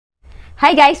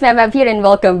Hi guys, Mamav here and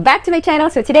welcome back to my channel.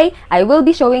 So today I will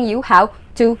be showing you how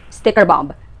to sticker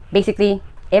bomb. Basically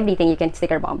everything you can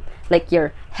sticker bomb, like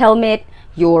your helmet,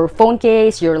 your phone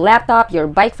case, your laptop, your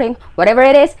bike frame, whatever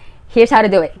it is. Here's how to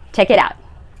do it. Check it out.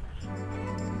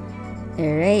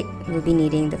 Alright, we'll be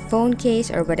needing the phone case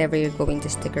or whatever you're going to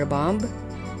sticker bomb,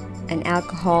 an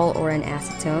alcohol or an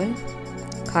acetone,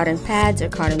 cotton pads or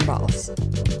cotton balls.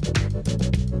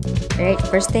 Alright,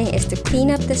 first thing is to clean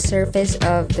up the surface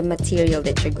of the material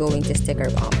that you're going to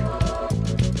sticker bomb.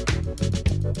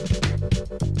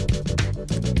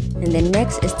 And then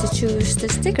next is to choose the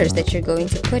stickers that you're going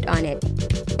to put on it.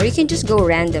 Or you can just go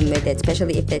random with it,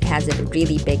 especially if it has a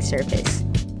really big surface.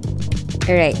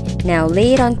 Alright, now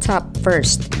lay it on top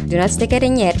first. Do not stick it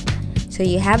in yet, so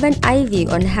you have an eye view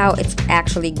on how it's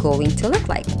actually going to look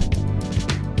like.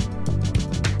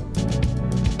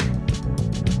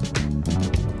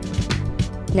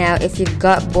 Now, if you've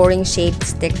got boring shaped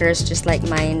stickers just like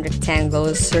mine,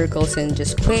 rectangles, circles, and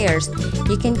just squares,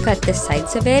 you can cut the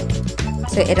sides of it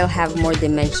so it'll have more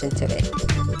dimension to it.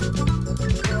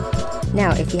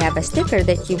 Now, if you have a sticker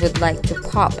that you would like to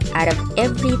pop out of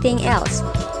everything else,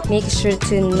 make sure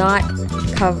to not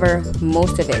cover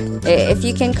most of it. If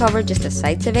you can cover just the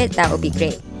sides of it, that would be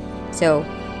great. So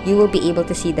you will be able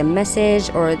to see the message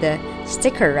or the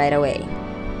sticker right away.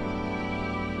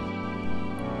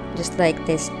 Just like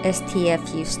this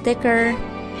STFU sticker.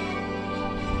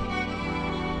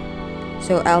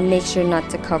 So I'll make sure not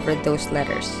to cover those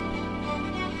letters.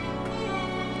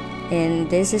 And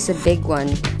this is a big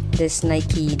one, this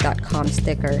Nike.com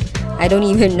sticker. I don't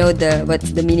even know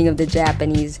what's the meaning of the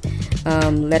Japanese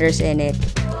letters in it,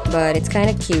 but it's kind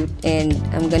of cute, and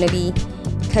I'm gonna be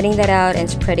cutting that out and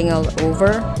spreading all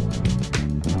over.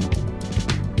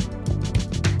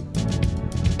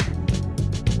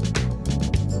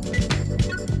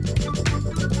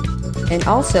 And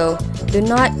also, do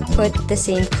not put the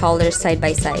same colors side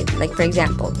by side. Like for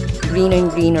example, green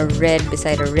and green or red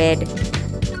beside a red.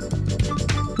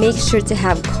 Make sure to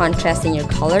have contrast in your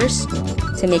colors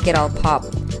to make it all pop.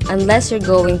 Unless you're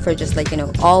going for just like,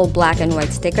 all black and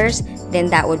white stickers, then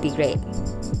that would be great.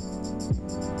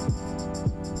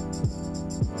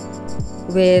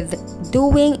 With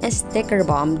doing a sticker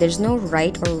bomb, there's no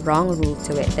right or wrong rule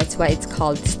to it. That's why it's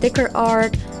called sticker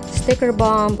art, sticker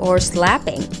bomb, or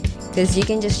slapping. Because you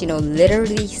can just,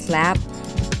 literally slap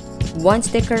one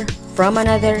sticker from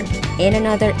another, and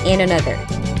another, and another.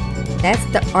 That's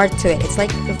the art to it. It's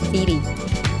like graffiti.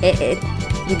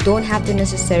 You don't have to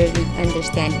necessarily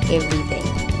understand everything.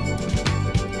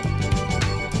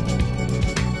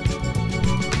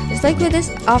 Just like with this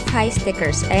off-high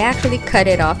stickers, I actually cut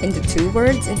it off into 2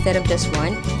 words instead of just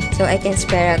one, so I can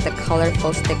spread out the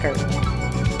colorful sticker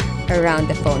around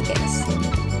the phone case.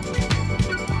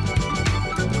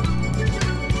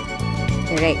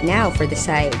 Right now for the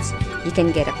sides, you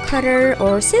can get a cutter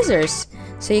or scissors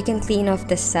so you can clean off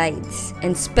the sides,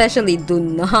 and especially do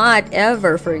not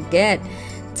ever forget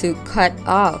to cut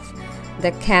off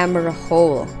the camera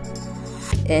hole.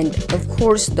 And of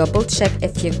course, double check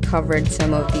if you've covered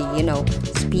some of the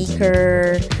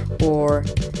speaker or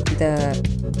the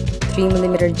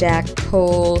 3mm jack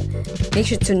hole. Make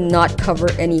sure to not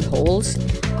cover any holes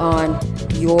on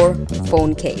your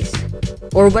phone case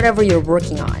or whatever you're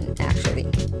working on actually.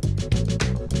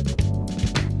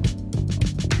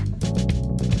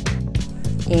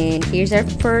 And here's our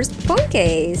first phone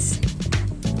case.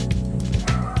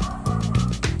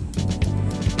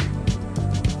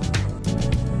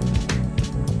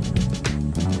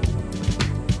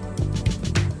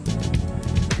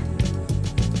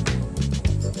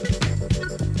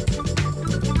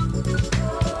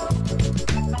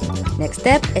 Next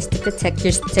step is to protect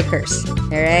your stickers.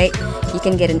 Alright? You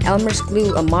can get an Elmer's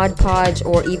glue, a Mod Podge,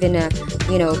 or even a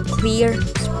clear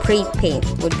spray paint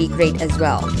would be great as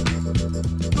well.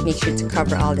 Make sure to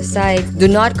cover all the sides. Do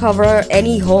not cover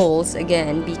any holes.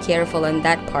 Again, be careful on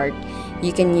that part.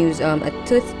 You can use a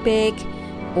toothpick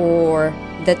or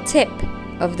the tip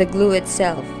of the glue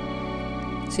itself,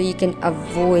 so you can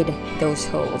avoid those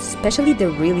holes, especially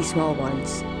the really small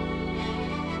ones.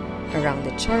 Around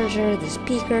the charger, the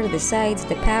speaker, the sides,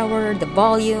 the power, the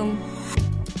volume.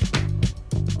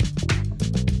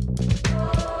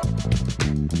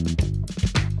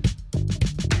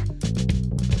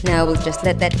 Now we'll just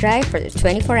let that dry for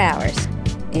 24 hours.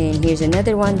 And here's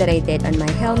another one that I did on my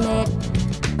helmet.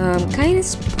 Kind of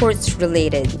sports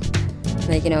related.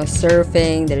 Like,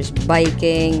 surfing, there's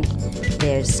biking,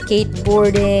 there's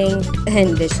skateboarding,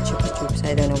 and there's troops.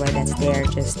 I don't know why that's there,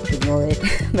 just ignore it,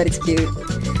 but it's cute.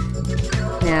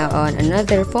 Now on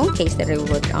another phone case that I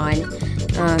worked on,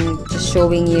 just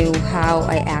showing you how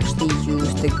I actually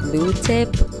use the glue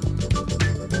tip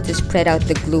to spread out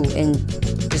the glue and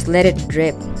just let it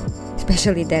drip,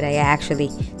 especially that I actually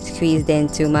squeezed in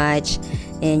too much,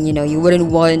 and you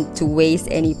wouldn't want to waste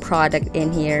any product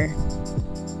in here.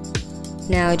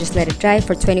 Now just let it dry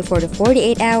for 24 to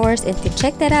 48 hours, and to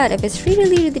check that out, if it's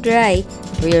really dry,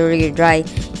 really dry,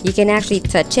 you can actually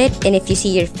touch it, and if you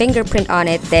see your fingerprint on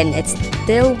it, then it's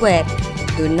still wet.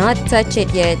 Do not touch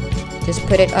it yet. Just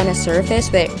put it on a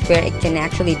surface where it can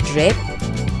actually drip,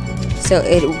 so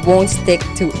it won't stick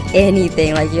to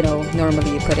anything like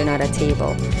normally you put it on a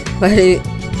table. But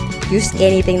use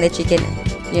anything that you can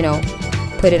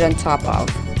put it on top of.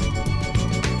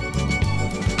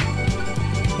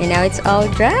 And now it's all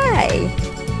dry.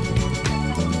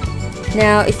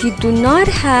 Now if you do not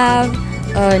have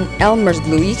an Elmer's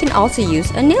glue, you can also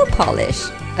use a nail polish,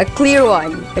 a clear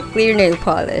one, a clear nail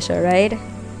polish. Alright,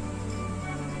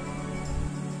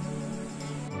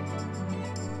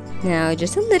 now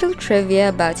just a little trivia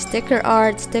about sticker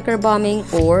art, sticker bombing,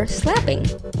 or slapping.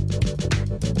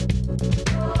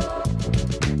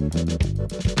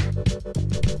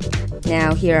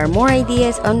 Now here are more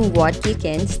ideas on what you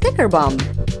can sticker bomb.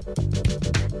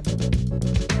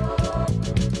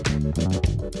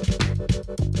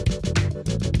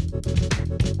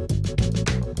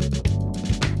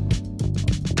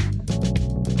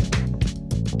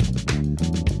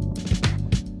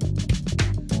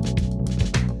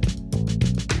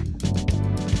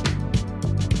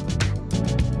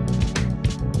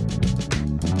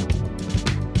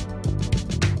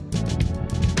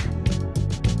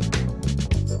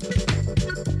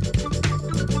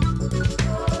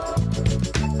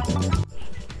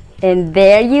 And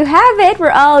there you have it.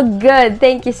 We're all good.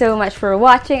 Thank you so much for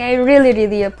watching. I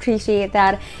really appreciate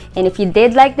that. And if you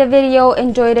did like the video,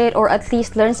 enjoyed it, or at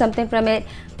least learned something from it,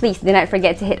 please do not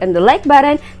forget to hit on the like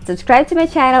button, subscribe to my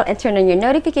channel, and turn on your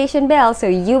notification bell so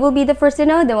you will be the first to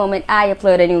know the moment I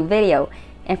upload a new video.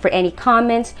 And for any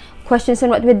comments, questions on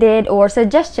what we did, or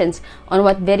suggestions on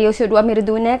what videos you would want me to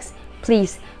do next,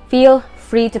 please feel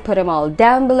free to put them all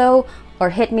down below, or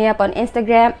hit me up on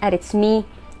Instagram at it's me,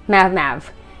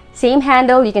 MavMav. Same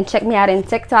handle, you can check me out in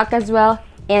TikTok as well,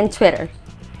 and Twitter.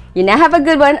 You now have a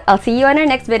good one. I'll see you on our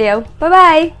next video. Bye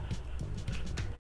bye!